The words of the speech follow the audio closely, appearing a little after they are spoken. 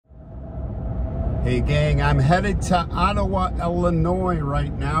Hey gang, I'm headed to Ottawa, Illinois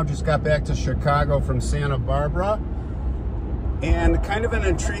right now. Just got back to Chicago from Santa Barbara. And kind of an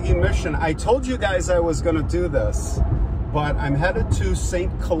intriguing mission. I told you guys I was gonna do this, but I'm headed to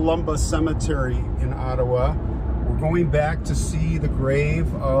St. Columba Cemetery in Ottawa. We're going back to see the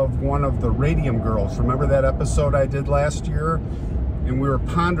grave of one of the Radium Girls. Remember that episode I did last year? And we were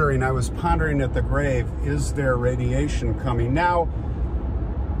pondering, I was pondering at the grave, is there radiation coming? Now,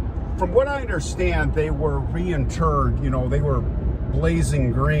 from what I understand, they were reinterred, you know, they were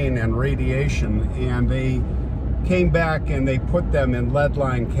blazing green and radiation, and they came back and they put them in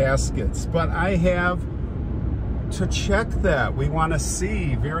lead-lined caskets. But I have to check that. We want to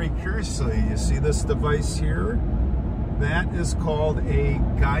see very curiously. You see this device here? That is called a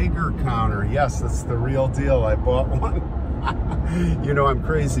Geiger counter. Yes, that's the real deal. I bought one. You know I'm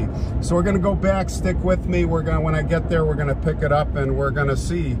crazy. So we're gonna go back, stick with me. We're gonna, when I get there, we're gonna pick it up and we're gonna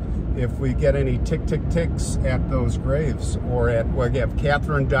see if we get any ticks at those graves. Or at, well, we have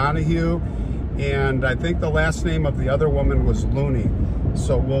Catherine Donahue, and I think the last name of the other woman was Looney.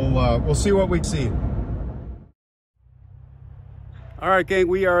 So we'll see what we see. All right, gang,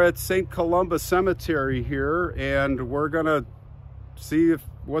 we are at St. Columba Cemetery here, and we're gonna see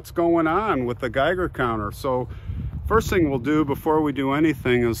what's going on with the Geiger counter. So first thing we'll do before we do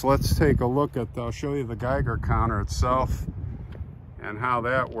anything is let's take a look at, I'll show you the Geiger counter itself and how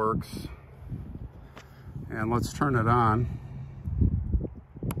that works. And let's turn it on.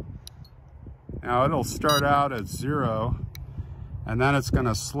 Now it'll start out at 0, and then it's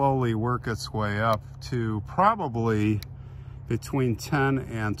gonna slowly work its way up to probably between 10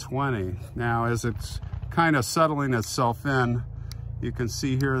 and 20. Now as it's kind of settling itself in, you can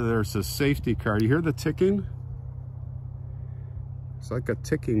see here there's a safety card. You hear the ticking? It's like a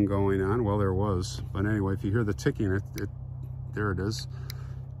ticking going on. Well, there was, but anyway, if you hear the ticking, there it is.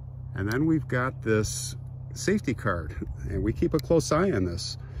 And then we've got this safety card, and we keep a close eye on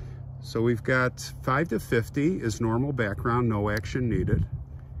this. So we've got 5 to 50 is normal background, no action needed.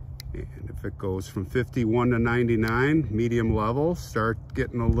 And if it goes from 51 to 99, medium level, start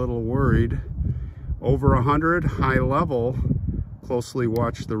getting a little worried. Over 100, high level, closely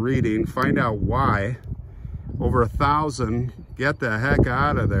watch the reading, find out why. Over 1,000, get the heck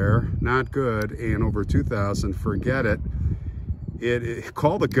out of there, not good. And over 2,000, forget it.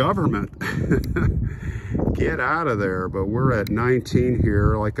 Call the government. Get out of there. But we're at 19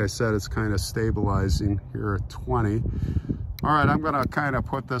 here. Like I said, it's kind of stabilizing here at 20. All right, I'm gonna kind of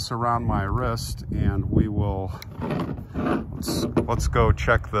put this around my wrist, and we will, let's go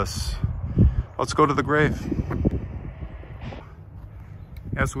check this. Let's go to the grave.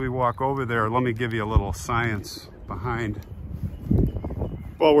 As we walk over there, let me give you a little science behind.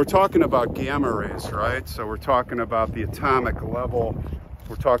 Well, we're talking about gamma rays, right? So we're talking about the atomic level.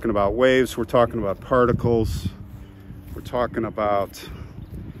 We're talking about waves. We're talking about particles. We're talking about,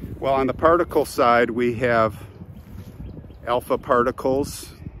 well, on the particle side, we have alpha particles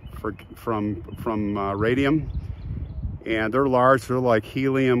from radium. And they're large, they're like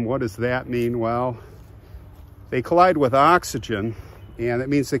helium. What does that mean? Well, they collide with oxygen, and it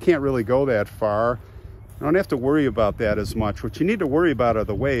means they can't really go that far. You don't have to worry about that as much. What you need to worry about are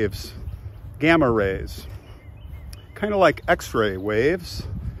the waves, gamma rays. Kind of like X-ray waves.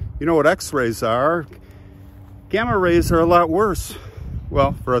 You know what X-rays are? Gamma rays are a lot worse,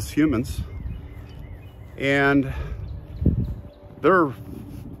 well, for us humans. And they're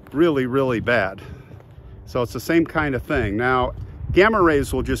really, really bad. So it's the same kind of thing. Now, gamma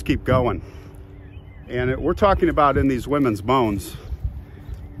rays will just keep going. And we're talking about in these women's bones.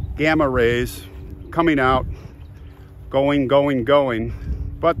 Gamma rays coming out, going.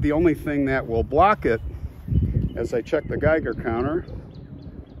 But the only thing that will block it, as I check the Geiger counter,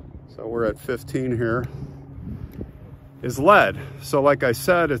 so we're at 15 here, is lead. So like I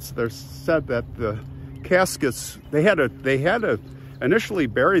said, they said that the caskets, they had to initially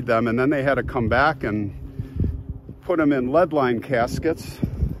bury them, and then they had to come back and put them in lead-lined caskets.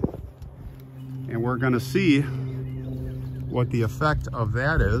 And we're gonna see what the effect of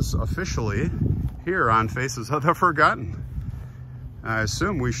that is officially here on Faces of the Forgotten. I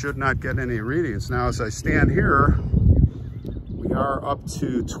assume we should not get any readings. Now, as I stand here, we are up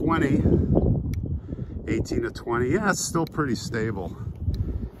to 20, 18 to 20. Yeah, it's still pretty stable.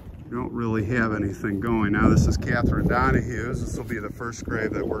 You don't really have anything going. Now, this is Catherine Donahue's. This will be the first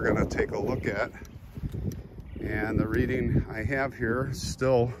grave that we're gonna take a look at. And the reading I have here is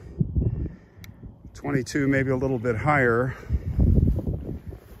still 22, maybe a little bit higher.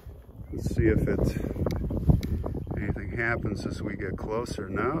 Let's see if anything happens as we get closer.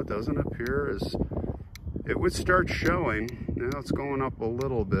 No, it doesn't appear as it would start showing. Now it's going up a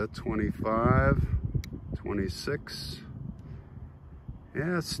little bit, 25, 26.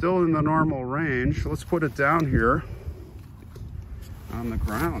 Yeah, it's still in the normal range. Let's put it down here on the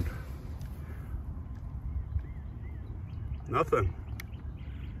ground. Nothing.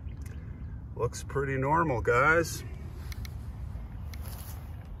 Looks pretty normal, guys.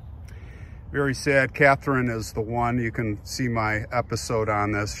 Very sad. Catherine is the one. You can see my episode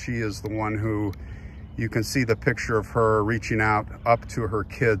on this. She is the one who, you can see the picture of her reaching out up to her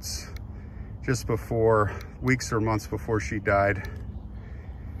kids just before, weeks or months before she died.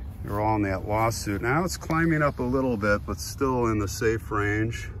 They're all in that lawsuit. Now it's climbing up a little bit, but still in the safe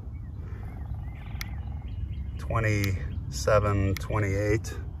range. 27,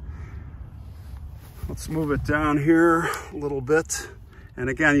 28. Let's move it down here a little bit. And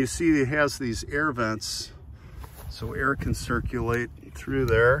again, you see it has these air vents, so air can circulate through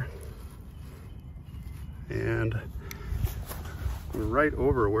there. And we're right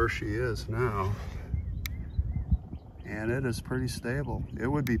over where she is now. And it is pretty stable. It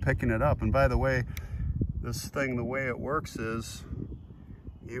would be picking it up. And by the way, this thing, the way it works is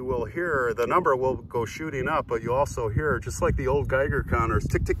you will hear, the number will go shooting up, but you also hear, just like the old Geiger counters,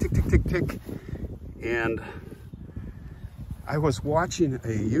 tick, tick, tick, tick, tick, tick. And I was watching a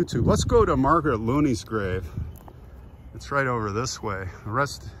YouTube. Let's go to Margaret Looney's grave. It's right over this way.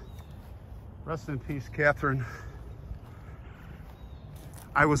 Rest in peace, Catherine.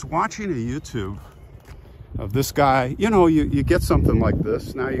 I was watching a YouTube of this guy. You know, you get something like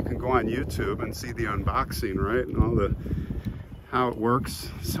this. Now you can go on YouTube and see the unboxing, right? And all the, how it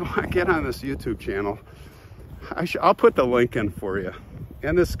works. So I get on this YouTube channel. I'll put the link in for you.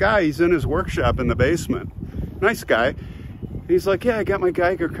 And this guy, he's in his workshop in the basement. Nice guy. He's like, yeah, I got my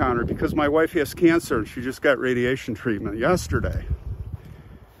Geiger counter because my wife has cancer and she just got radiation treatment yesterday.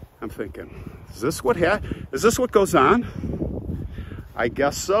 I'm thinking, is this what goes on? I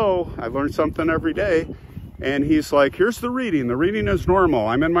guess so. I learn something every day. And he's like, here's the reading. The reading is normal.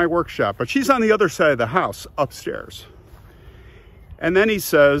 I'm in my workshop, but she's on the other side of the house, upstairs. And then he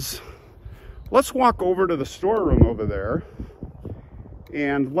says, let's walk over to the storeroom over there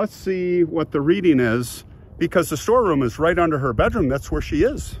and let's see what the reading is, because the storeroom is right under her bedroom. That's where she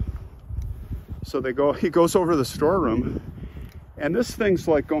is. So he goes over to the storeroom, and this thing's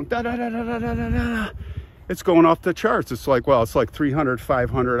like going da da da da da da da da. It's going off the charts. It's like, well, it's like 300,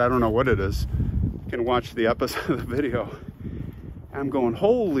 500. I don't know what it is. You can watch the episode of the video. I'm going,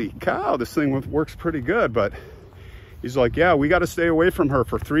 holy cow, this thing works pretty good. But he's like, yeah, we got to stay away from her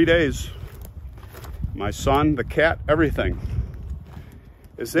for 3 days. My son, the cat, everything.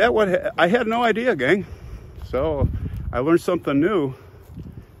 Is that what? I had no idea, gang. So I learned something new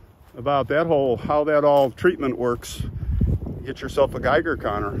about that whole, how that all treatment works. Get yourself a Geiger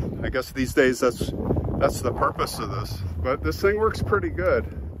counter. I guess these days that's the purpose of this. But this thing works pretty good.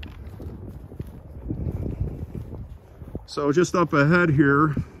 So just up ahead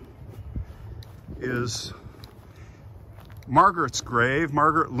here is Margaret's grave.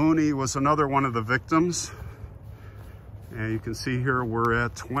 Margaret Looney was another one of the victims. And you can see here we're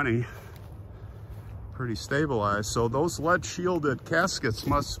at 20. Pretty stabilized. So those lead shielded caskets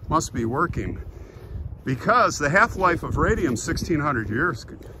must be working, because the half-life of radium is 1600 years.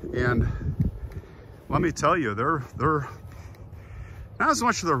 And let me tell you, they're not as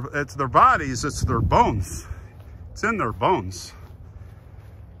much it's their bodies, it's their bones. It's in their bones.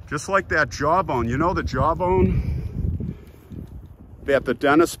 Just like that jawbone. You know the jawbone that the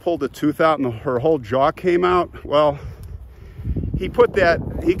dentist pulled the tooth out and her whole jaw came out? Well, he kept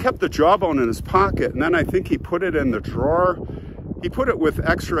the jawbone in his pocket, and then I think he put it in the drawer. He put it with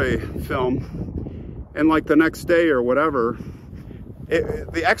x-ray film, and like the next day or whatever,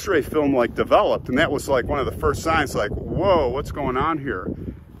 the x-ray film like developed, and that was like one of the first signs, like, whoa, what's going on here?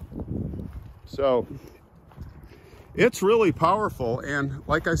 So it's really powerful, and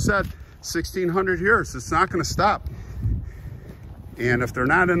like I said, 1600 years, it's not going to stop. And if they're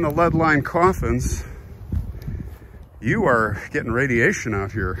not in the lead-lined coffins, you are getting radiation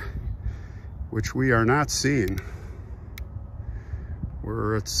out here, which we are not seeing,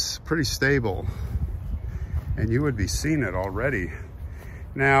 where it's pretty stable, and you would be seeing it already.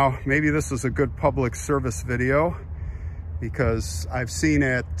 Now, maybe this is a good public service video, because I've seen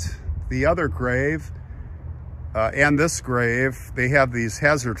at the other grave and this grave, they have these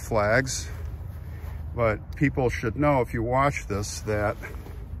hazard flags, but people should know, if you watch this, that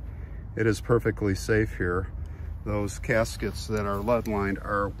it is perfectly safe here. Those caskets that are lead lined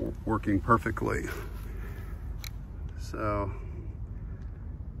are working perfectly. So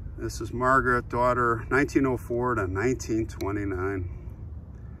this is Margaret, daughter, 1904 to 1929.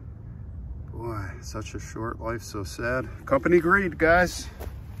 Boy, such a short life, so sad. Company greed, guys.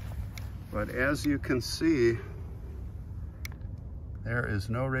 But as you can see, there is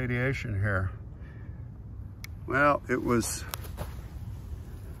no radiation here. Well, it was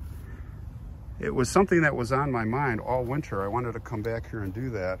something that was on my mind all winter. I wanted to come back here and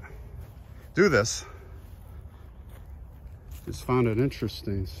do this. Just found it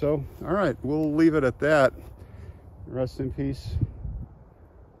interesting. So, all right, we'll leave it at that. Rest in peace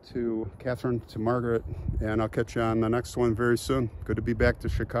to Catherine, to Margaret, and I'll catch you on the next one very soon. Good to be back to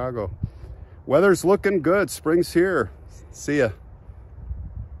Chicago. Weather's looking good. Spring's here. See ya.